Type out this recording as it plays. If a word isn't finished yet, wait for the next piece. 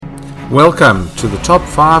Welcome to the Top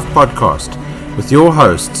 5 podcast with your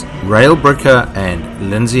hosts, Rael Bricker and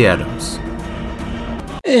Lindsay Adams.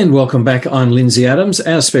 And welcome back. I'm Lindsay Adams.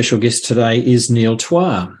 Our special guest today is Neil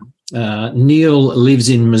Twa. Neil lives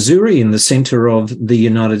in Missouri in the center of the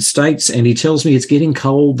United States, and he tells me it's getting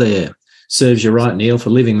cold there. Serves you right, Neil, for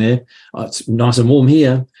living there. Oh, it's nice and warm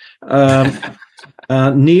here.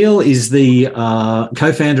 Neil is the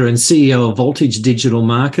co-founder and CEO of Voltage Digital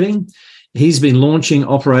Marketing. He's been launching,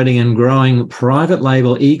 operating and growing private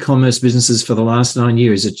label e-commerce businesses for the last 9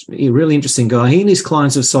 years. It's a really interesting guy. He and his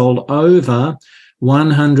clients have sold over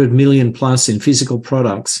 100 million plus in physical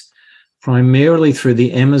products, primarily through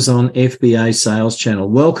the Amazon FBA sales channel.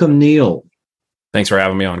 Welcome, Neil. Thanks for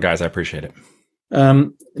having me on, guys. I appreciate it.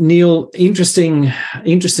 Neil, interesting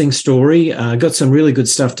story. Got some really good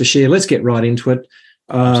stuff to share. Let's get right into it.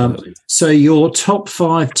 So your top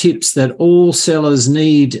 5 tips that all sellers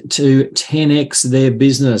need to 10x their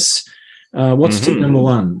business. What's tip number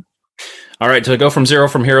 1? All right, to go from zero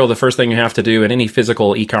from hero, the first thing you have to do in any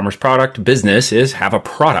physical e-commerce product business is have a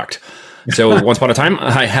product. So once upon a time,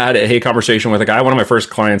 I had a conversation with a guy, one of my first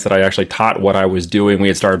clients that I actually taught what I was doing. We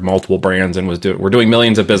had started multiple brands and we're doing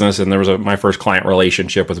millions of business. And there was my first client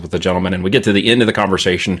relationship with a gentleman. And we get to the end of the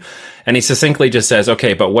conversation and he succinctly just says,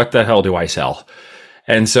 okay, but what the hell do I sell?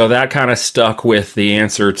 And so that kind of stuck with the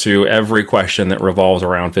answer to every question that revolves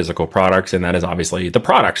around physical products, and that is obviously the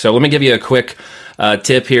product. So let me give you a quick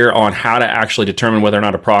tip here on how to actually determine whether or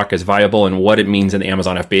not a product is viable and what it means in the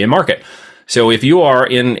Amazon FBA market. So if you are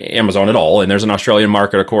in Amazon at all, and there's an Australian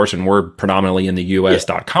market, of course, and we're predominantly in the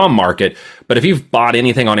US.com market, but if you've bought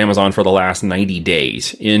anything on Amazon for the last 90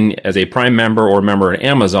 days as a Prime member or member at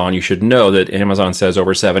Amazon, you should know that Amazon says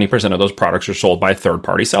over 70% of those products are sold by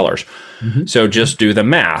third-party sellers. So just do the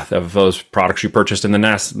math of those products you purchased in the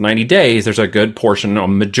last 90 days. There's a good portion, a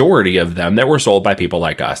majority of them that were sold by people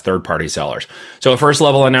like us, third-party sellers. So a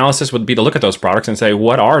first-level analysis would be to look at those products and say,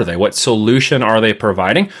 what are they? What solution are they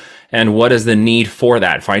providing? And what is the need for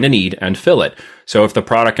that? Find a need and fill it. So if the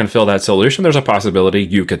product can fill that solution, there's a possibility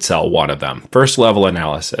you could sell one of them. First level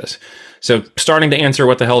analysis. So starting to answer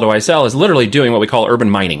what the hell do I sell is literally doing what we call urban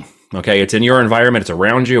mining. Okay, it's in your environment, it's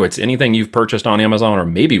around you, it's anything you've purchased on Amazon or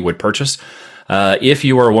maybe would purchase if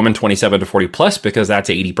you are a woman 27 to 40 plus, because that's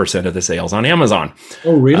 80% of the sales on Amazon.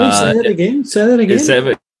 Oh, really? Say that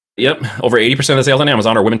again. Yep. Over 80% of the sales on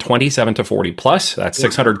Amazon are women 27 to 40 plus. That's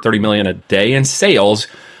 630 million a day in sales,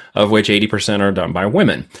 of which 80% are done by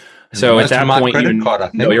women. So at that point, you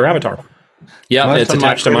know your avatar. Yeah, it's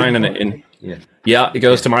attached to mine, and it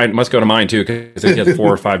goes to mine. Must go to mine too, because it gets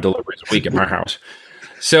 4 or 5 deliveries a week at my house.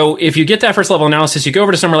 So if you get that first level analysis, you go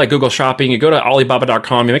over to somewhere like Google Shopping, you go to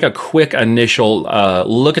Alibaba.com, you make a quick initial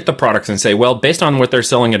look at the products and say, well, based on what they're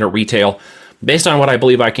selling at a retail, based on what I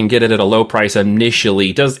believe I can get it at a low price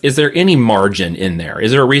initially, is there any margin in there?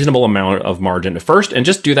 Is there a reasonable amount of margin at first? And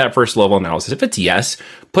just do that first level analysis. If it's yes,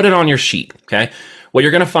 put it on your sheet, okay? What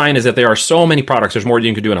you're going to find is that there are so many products, there's more than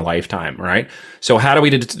you can do in a lifetime, right? So how do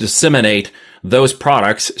we disseminate those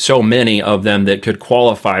products, so many of them that could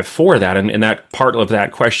qualify for that? And that part of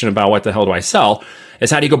that question about what the hell do I sell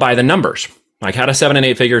is how do you go buy the numbers? Like how do 7 and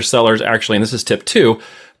 8 figure sellers actually, and this is tip 2,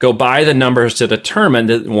 go by the numbers to determine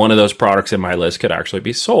that one of those products in my list could actually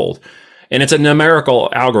be sold. And it's a numerical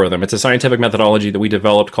algorithm. It's a scientific methodology that we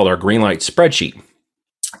developed called our Greenlight spreadsheet.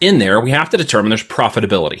 In there, we have to determine there's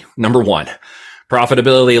profitability. Number 1,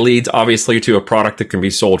 profitability leads obviously to a product that can be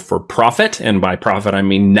sold for profit. And by profit, I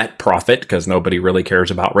mean net profit, because nobody really cares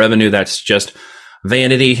about revenue. That's just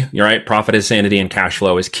vanity, right? Profit is sanity and cash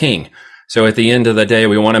flow is king. So at the end of the day,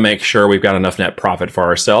 we want to make sure we've got enough net profit for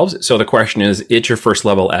ourselves. So the question is, it's your first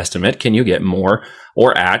level estimate. Can you get more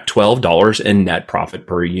or at $12 in net profit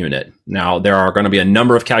per unit? Now, there are going to be a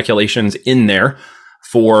number of calculations in there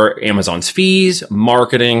for Amazon's fees,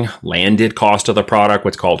 marketing, landed cost of the product,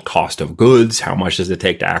 what's called cost of goods. How much does it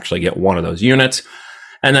take to actually get one of those units?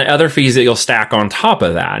 And the other fees that you'll stack on top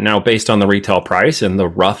of that. Now, based on the retail price and the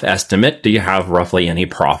rough estimate, do you have roughly any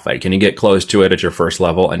profit? Can you get close to it at your first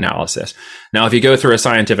level analysis? Now, if you go through a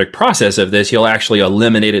scientific process of this, you'll actually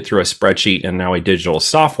eliminate it through a spreadsheet and now a digital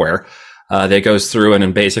software that goes through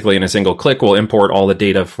and basically in a single click will import all the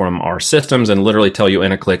data from our systems and literally tell you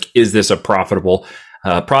in a click, is this a profitable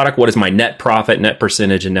product? What is my net profit, net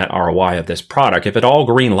percentage, and net ROI of this product? If it all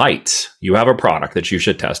green lights, you have a product that you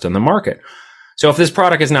should test in the market. So if this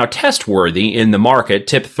product is now test worthy in the market,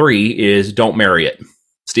 tip 3 is don't marry it.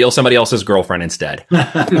 Steal somebody else's girlfriend instead.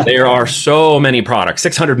 There are so many products,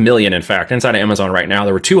 600 million, in fact, inside of Amazon right now.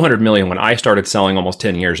 There were 200 million when I started selling almost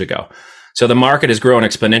 10 years ago. So the market has grown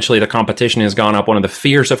exponentially. The competition has gone up. One of the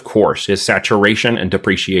fears, of course, is saturation and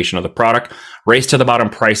depreciation of the product. Race to the bottom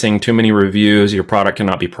pricing, too many reviews, your product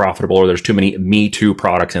cannot be profitable, or there's too many Me Too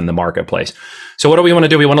products in the marketplace. So what do we want to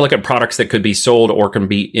do? We want to look at products that could be sold or can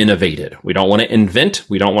be innovated. We don't want to invent.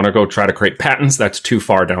 We don't want to go try to create patents. That's too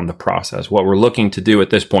far down the process. What we're looking to do at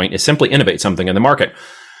this point is simply innovate something in the market.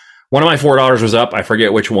 One of my 4 daughters was up, I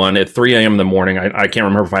forget which one, at 3 a.m. in the morning. I can't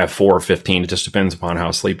remember if I have 4 or 15. It just depends upon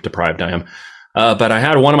how sleep deprived I am. But I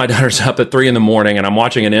had one of my daughters up at 3 in the morning, and I'm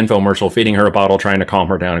watching an infomercial, feeding her a bottle, trying to calm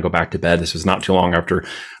her down and go back to bed. This was not too long after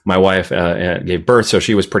my wife gave birth, so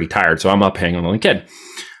she was pretty tired. So I'm up hanging on the kid.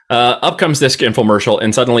 Up comes this infomercial,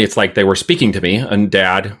 and suddenly it's like they were speaking to me, a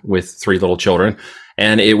dad with 3 little children.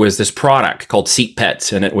 And it was this product called Seat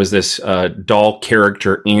Pets. And it was this doll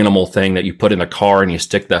character animal thing that you put in the car and you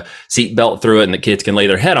stick the seat belt through it and the kids can lay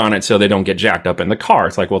their head on it so they don't get jacked up in the car.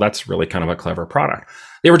 It's like, well, that's really kind of a clever product.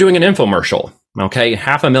 They were doing an infomercial. Okay.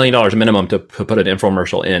 $500,000 minimum to put an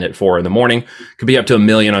infomercial in at 4 in the morning. Could be up to $1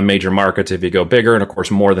 million on major markets if you go bigger. And of course,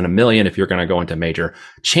 more than $1 million if you're going to go into major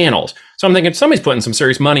channels. So I'm thinking somebody's putting some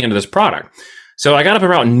serious money into this product. So I got up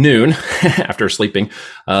around noon after sleeping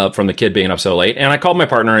from the kid being up so late. And I called my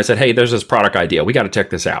partner and I said, hey, there's this product idea. We got to check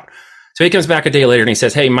this out. So he comes back a day later and he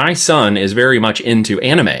says, hey, my son is very much into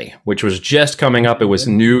anime, which was just coming up. It was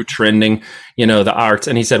new, trending, the arts.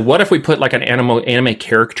 And he said, what if we put like an anime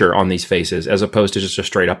character on these faces as opposed to just a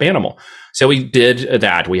straight up animal? So we did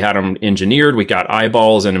that. We had them engineered. We got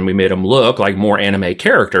eyeballs and we made them look like more anime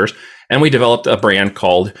characters. And we developed a brand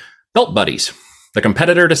called Belt Buddies, the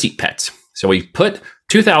competitor to Seat Pets. So we put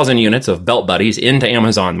 2,000 units of Belt Buddies into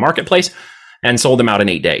Amazon Marketplace and sold them out in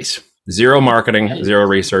 8 days. Zero marketing, zero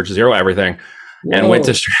research, zero everything, and went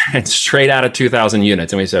to straight out of 2,000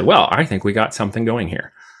 units. And we said, well, I think we got something going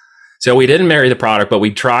here. So we didn't marry the product, but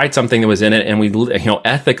we tried something that was in it, and we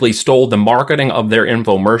ethically stole the marketing of their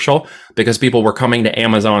infomercial because people were coming to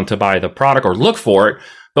Amazon to buy the product or look for it.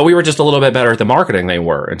 But we were just a little bit better at the marketing they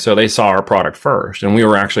were. And so they saw our product first, and we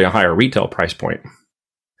were actually a higher retail price point.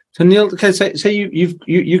 So Neil, okay, so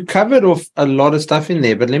you covered off a lot of stuff in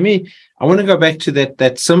there, but I want to go back to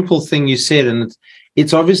that simple thing you said, and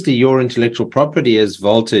it's obviously your intellectual property as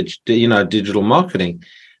Voltage, digital marketing.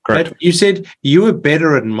 Correct. But you said you were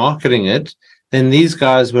better at marketing it than these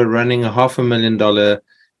guys were running a $500,000,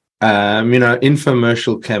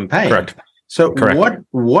 infomercial campaign. Correct. So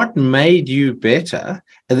what made you better?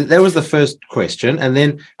 That was the first question. And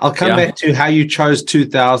then I'll come back to how you chose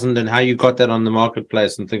 2,000 and how you got that on the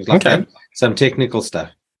marketplace and things like that. Some technical stuff.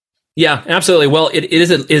 Yeah, absolutely. Well, it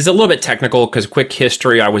is a little bit technical because quick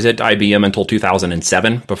history, I was at IBM until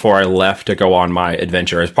 2007 before I left to go on my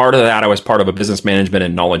adventure. As part of that, I was part of a business management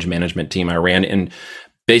and knowledge management team. I ran and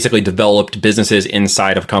basically developed businesses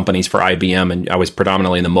inside of companies for IBM, and I was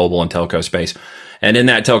predominantly in the mobile and telco space. And in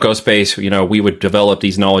that telco space, we would develop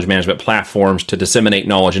these knowledge management platforms to disseminate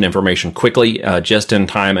knowledge and information quickly, just in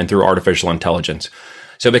time and through artificial intelligence.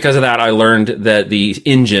 So because of that, I learned that the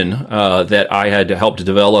engine that I had helped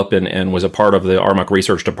develop and was a part of the Armuck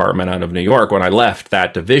research department out of New York when I left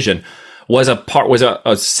that division was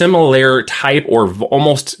a similar type or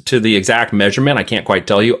almost to the exact measurement, I can't quite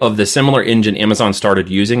tell you, of the similar engine Amazon started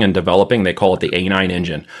using and developing. They call it the A9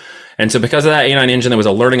 engine. And so because of that A9 engine, there was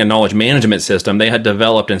a learning and knowledge management system they had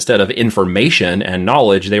developed. Instead of information and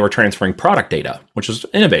knowledge, they were transferring product data, which was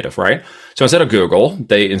innovative, right? So instead of Google,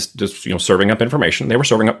 they just serving up information, they were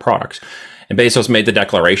serving up products. And Bezos made the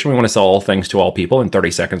declaration, we want to sell all things to all people in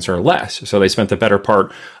 30 seconds or less. So they spent the better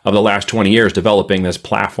part of the last 20 years developing this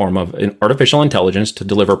platform of artificial intelligence to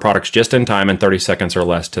deliver products just in time in 30 seconds or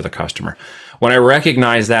less to the customer. When I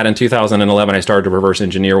recognized that in 2011, I started to reverse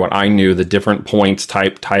engineer what I knew the different points,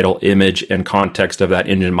 type, title, image, and context of that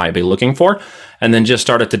engine might be looking for, and then just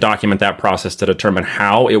started to document that process to determine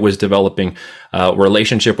how it was developing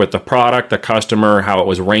relationship with the product, the customer, how it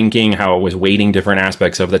was ranking, how it was weighting different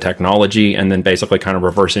aspects of the technology, and then basically kind of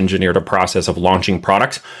reverse engineered a process of launching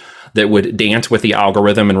products that would dance with the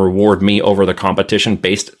algorithm and reward me over the competition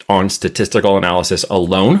based on statistical analysis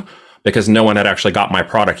alone, because no one had actually got my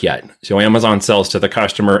product yet. So Amazon sells to the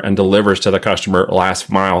customer and delivers to the customer last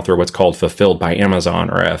mile through what's called Fulfilled by Amazon,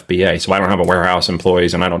 or FBA. So I don't have a warehouse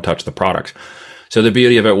employees and I don't touch the products. So the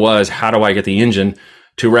beauty of it was, how do I get the engine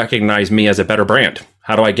to recognize me as a better brand?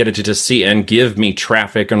 How do I get it to just see and give me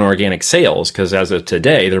traffic and organic sales? Because as of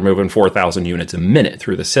today, they're moving 4,000 units a minute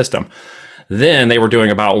through the system. Then they were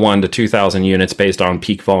doing about 1,000 to 2,000 units based on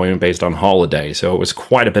peak volume, based on holiday. So it was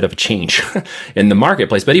quite a bit of a change in the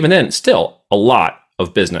marketplace. But even then, still a lot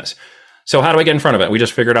of business. So how do I get in front of it? We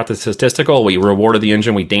just figured out the statistical. We rewarded the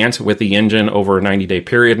engine. We dance with the engine over a 90-day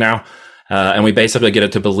period now. And we basically get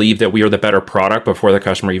it to believe that we are the better product before the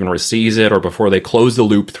customer even receives it or before they close the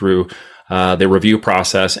loop through the review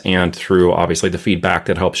process and through obviously the feedback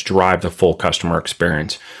that helps drive the full customer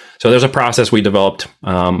experience. So there's a process we developed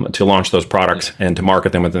to launch those products and to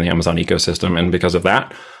market them within the Amazon ecosystem. And because of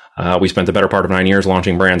that, we spent the better part of 9 years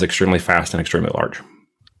launching brands extremely fast and extremely large.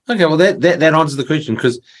 Okay, well, that answers the question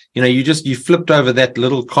because, you flipped over that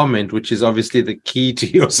little comment, which is obviously the key to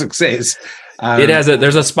your success.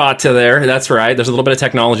 There's a spot to there. That's right. There's a little bit of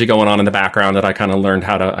technology going on in the background that I kind of learned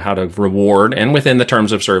how to reward and within the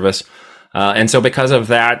terms of service. And so because of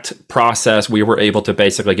that process, we were able to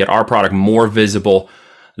basically get our product more visible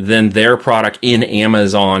than their product in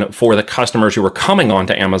Amazon for the customers who were coming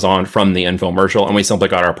onto Amazon from the infomercial. And we simply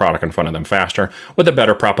got our product in front of them faster with a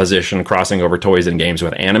better proposition crossing over toys and games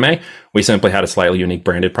with anime. We simply had a slightly unique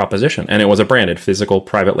branded proposition, and it was a branded physical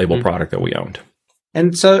private label product that we owned.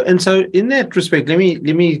 And so in that respect, let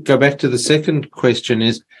me go back to the second question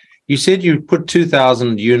is you said you put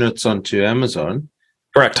 2,000 units onto Amazon.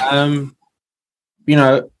 Correct. How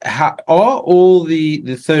are all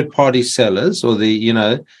the third-party sellers or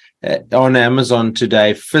on Amazon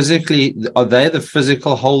today physically, are they the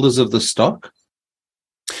physical holders of the stock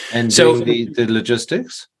and doing the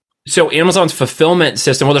logistics? So Amazon's fulfillment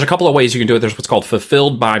system, well, there's a couple of ways you can do it. There's what's called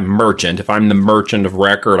fulfilled by merchant. If I'm the merchant of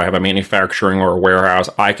record, I have a manufacturing or a warehouse,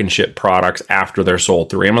 I can ship products after they're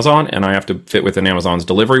sold through Amazon, and I have to fit within Amazon's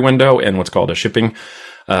delivery window and what's called a shipping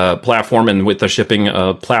platform. And with the shipping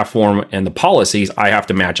platform and the policies, I have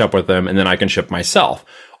to match up with them, and then I can ship myself.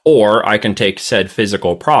 Or I can take said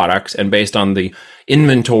physical products, and based on the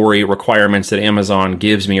inventory requirements that Amazon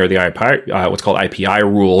gives me, or the what's called IPI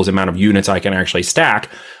rules, amount of units I can actually stack,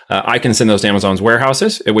 I can send those to Amazon's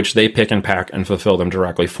warehouses, at which they pick and pack and fulfill them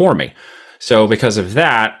directly for me. So because of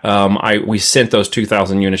that, we sent those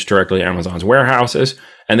 2,000 units directly to Amazon's warehouses,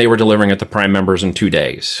 and they were delivering it to Prime members in 2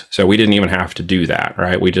 days. So we didn't even have to do that,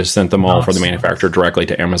 right? We just sent them all for the manufacturer directly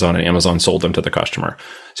to Amazon, and Amazon sold them to the customer.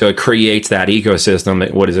 So it creates that ecosystem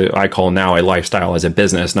that I call now a lifestyle as a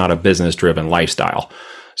business, not a business-driven lifestyle.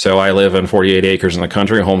 So I live in 48 acres in the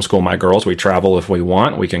country, homeschool my girls. We travel if we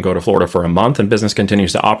want. We can go to Florida for a month, and business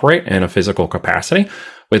continues to operate in a physical capacity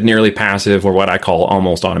with nearly passive, or what I call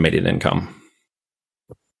almost automated income.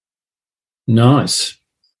 Nice.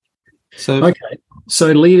 So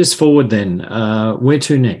lead us forward then. Where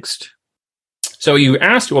to next? So you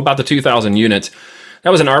asked about the 2,000 units.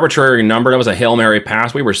 That was an arbitrary number. That was a Hail Mary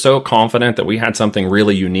pass. We were so confident that we had something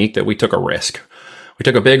really unique that we took a risk. We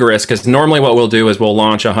took a big risk because normally what we'll do is we'll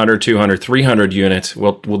launch 100, 200, 300 units.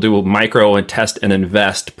 We'll do a micro and test and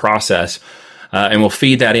invest process. And we'll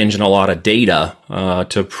feed that engine a lot of data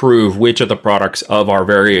to prove which of the products of our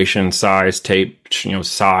variation, size, tape,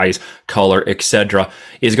 size, color, etc.,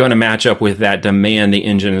 is going to match up with that demand the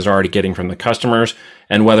engine is already getting from the customers,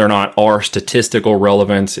 and whether or not our statistical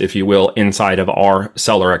relevance, if you will, inside of our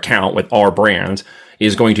seller account with our brands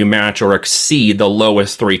is going to match or exceed the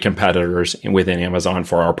lowest 3 competitors within Amazon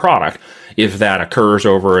for our product. If that occurs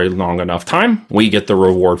over a long enough time, we get the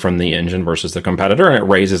reward from the engine versus the competitor, and it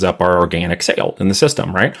raises up our organic sale in the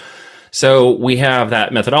system, right? So we have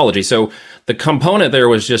that methodology. So the component there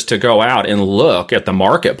was just to go out and look at the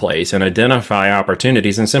marketplace and identify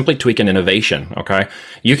opportunities and simply tweak an innovation, okay?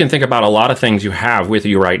 You can think about a lot of things you have with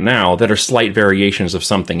you right now that are slight variations of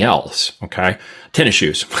something else, okay? Tennis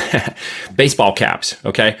shoes, baseball caps,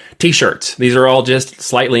 okay? T-shirts. These are all just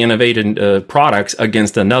slightly innovated products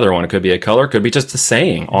against another one. It could be a color, could be just a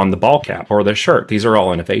saying on the ball cap or the shirt. These are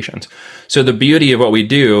all innovations. So the beauty of what we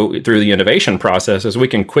do through the innovation process is we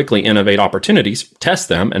can quickly innovate opportunities, test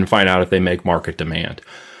them, and find out if they make market demand.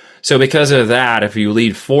 So because of that, if you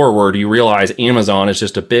lead forward, you realize Amazon is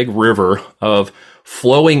just a big river of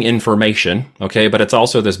flowing information, okay? But it's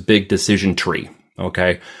also this big decision tree.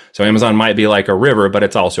 Okay, so Amazon might be like a river, but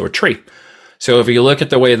it's also a tree. So if you look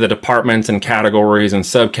at the way the departments and categories and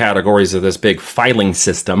subcategories of this big filing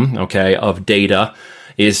system, okay, of data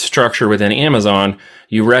is structured within Amazon,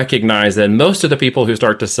 you recognize that most of the people who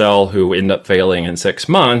start to sell who end up failing in 6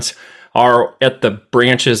 months are at the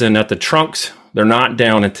branches and at the trunks. They're not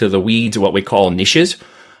down into the weeds, what we call niches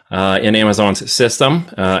in Amazon's system.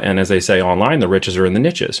 And as they say online, the riches are in the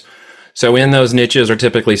niches. So in those niches are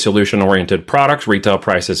typically solution-oriented products, retail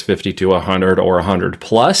prices 50 to 100 or 100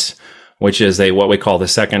 plus, which is what we call the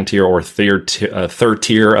second tier or third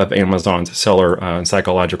tier of Amazon's seller and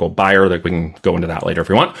psychological buyer. That we can go into that later if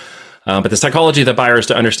you want. But the psychology of the buyer is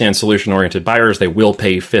to understand solution-oriented buyers. They will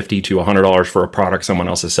pay $50 to $100 for a product someone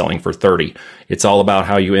else is selling for $30. It's all about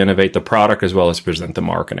how you innovate the product as well as present the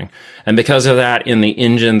marketing. And because of that, in the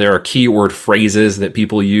engine, there are keyword phrases that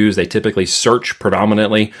people use. They typically search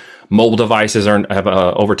predominantly Mobile devices have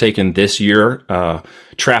overtaken this year.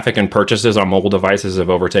 Traffic and purchases on mobile devices have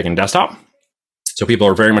overtaken desktop. So people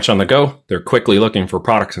are very much on the go. They're quickly looking for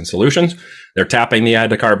products and solutions. They're tapping the add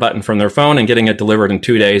to cart button from their phone and getting it delivered in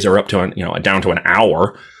 2 days or up to down to an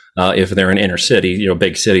hour if they're in inner city,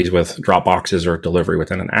 big cities with drop boxes or delivery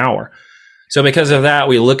within an hour. So because of that,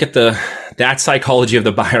 we look at that psychology of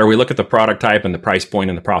the buyer. We look at the product type and the price point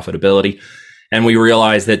and the profitability. And we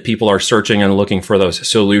realize that people are searching and looking for those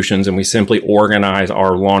solutions. And we simply organize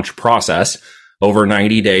our launch process over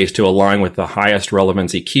 90 days to align with the highest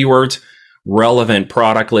relevancy keywords, relevant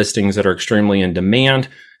product listings that are extremely in demand,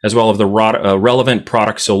 as well as the relevant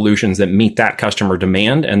product solutions that meet that customer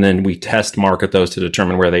demand. And then we test market those to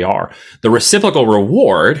determine where they are. The reciprocal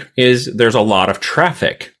reward is there's a lot of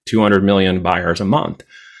traffic, 200 million buyers a month.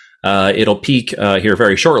 It'll peak here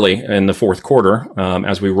very shortly in the fourth quarter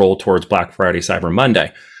as we roll towards Black Friday, Cyber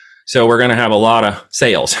Monday. So we're going to have a lot of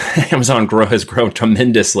sales. Amazon has grown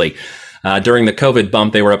tremendously. During the COVID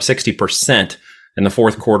bump, they were up 60%. In the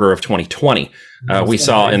fourth quarter of 2020. We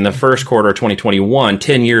saw in the first quarter of 2021,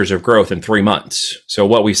 10 years of growth in 3 months. So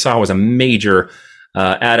what we saw was a major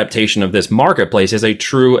adaptation of this marketplace as a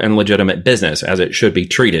true and legitimate business, as it should be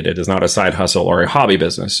treated. It is not a side hustle or a hobby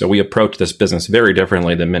business. So we approach this business very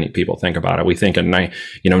differently than many people think about it. We think in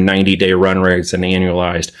 90-day run rates and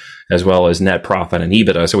annualized, as well as net profit and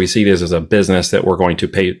EBITDA. So we see this as a business that we're going to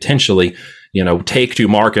potentially take to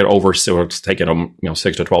market over, so it's taken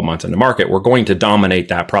 6 to 12 months in the market. We're going to dominate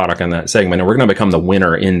that product in that segment, and we're going to become the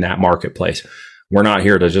winner in that marketplace. We're not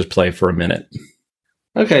here to just play for a minute.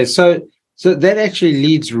 Okay, so that actually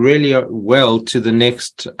leads really well to the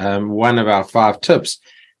next one of our 5 tips,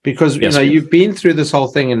 because you've been through this whole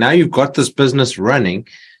thing, and now you've got this business running.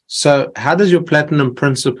 So how does your platinum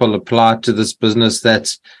principle apply to this business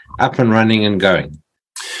that's up and running and going?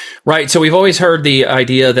 Right. So we've always heard the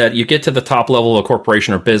idea that you get to the top level of a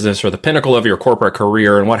corporation or business or the pinnacle of your corporate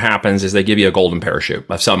career, and what happens is they give you a golden parachute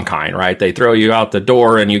of some kind, right? They throw you out the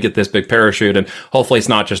door and you get this big parachute, and hopefully it's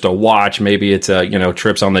not just a watch. Maybe it's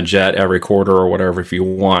trips on the jet every quarter or whatever if you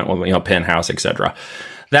want, penthouse, etc.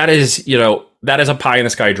 That is a pie in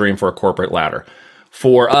the sky dream for a corporate ladder.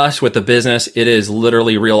 For us with the business, it is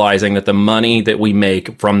literally realizing that the money that we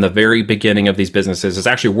make from the very beginning of these businesses is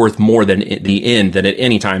actually worth more than the end than at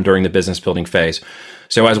any time during the business building phase.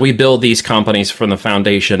 So as we build these companies from the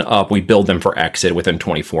foundation up, we build them for exit within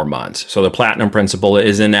 24 months. So the platinum principle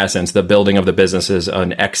is, in essence, the building of the businesses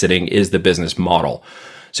and exiting is the business model.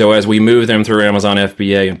 So as we move them through Amazon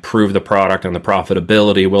FBA and prove the product and the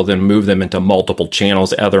profitability, we'll then move them into multiple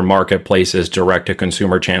channels, other marketplaces,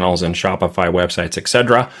 direct-to-consumer channels, and Shopify websites,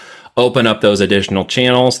 etc. Open up those additional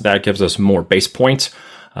channels. That gives us more base points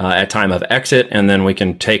at time of exit, and then we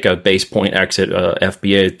can take a base point exit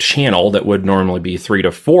FBA channel that would normally be 3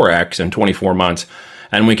 to 4x in 24 months,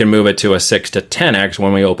 and we can move it to a 6 to 10x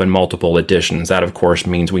when we open multiple editions. That, of course,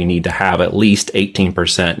 means we need to have at least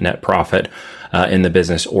 18% net profit in the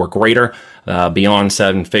business or greater, beyond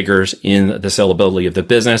 7 figures in the sellability of the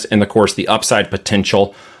business. And of course, the upside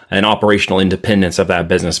potential and operational independence of that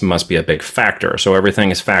business must be a big factor. So everything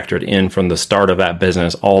is factored in from the start of that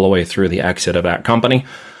business all the way through the exit of that company.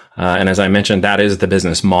 And as I mentioned, that is the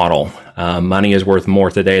business model. Money is worth more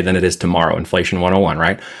today than it is tomorrow. Inflation 101,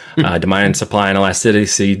 right? Demand, supply, and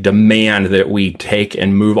elasticity demand that we take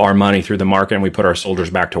and move our money through the market, and we put our soldiers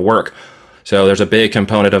back to work. So there's a big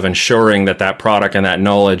component of ensuring that product and that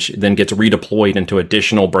knowledge then gets redeployed into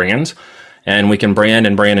additional brands. And we can brand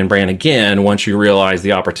and brand and brand again. Once you realize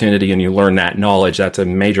the opportunity and you learn that knowledge, that's a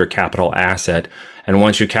major capital asset. And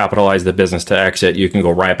once you capitalize the business to exit, you can go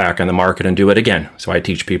right back in the market and do it again. So I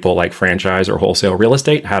teach people like franchise or wholesale real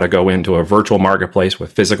estate how to go into a virtual marketplace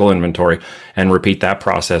with physical inventory and repeat that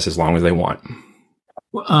process as long as they want.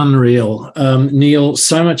 Unreal. Neil,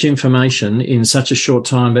 so much information in such a short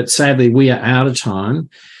time, but sadly we are out of time.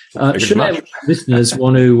 Should our listeners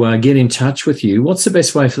want to get in touch with you, what's the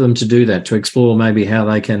best way for them to do that, to explore maybe how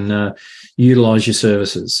they can utilize your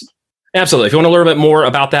services? Absolutely. If you want to learn a bit more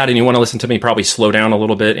about that and you want to listen to me probably slow down a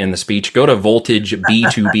little bit in the speech, go to Voltage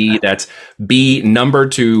B2B. That's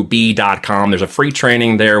B2B.com. There's a free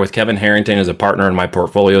training there with Kevin Harrington as a partner in my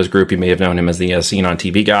portfolios group. You may have known him as the Seen on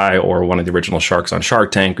TV guy or one of the original sharks on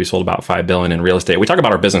Shark Tank. We sold about $5 billion in real estate. We talk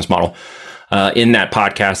about our business model in that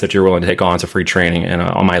podcast that you're willing to take on. It's a free training. And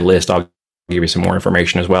on my list, I'll give you some more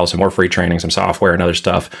information as well, some more free training, some software and other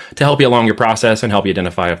stuff to help you along your process and help you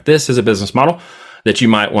identify if this is a business model that you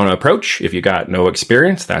might want to approach. If you got no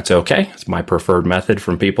experience, that's okay. It's my preferred method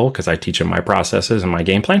from people because I teach them my processes and my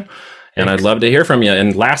game plan. And I'd love to hear from you.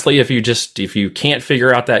 And lastly, if you can't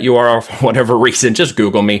figure out that URL for whatever reason, just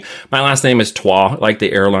Google me. My last name is Twa, like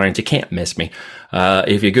the airlines. You can't miss me.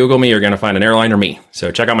 If you Google me, you're going to find an airline or me.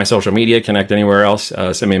 So check out my social media, connect anywhere else,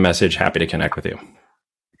 send me a message. Happy to connect with you.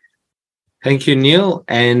 Thank you, Neil.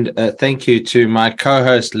 And thank you to my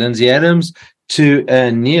co-host, Lindsay Adams, to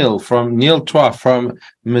Neil Twa from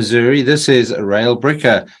Missouri. This is Rail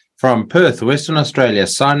Bricker from Perth, Western Australia,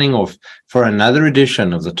 signing off for another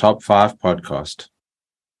edition of the Top 5 podcast.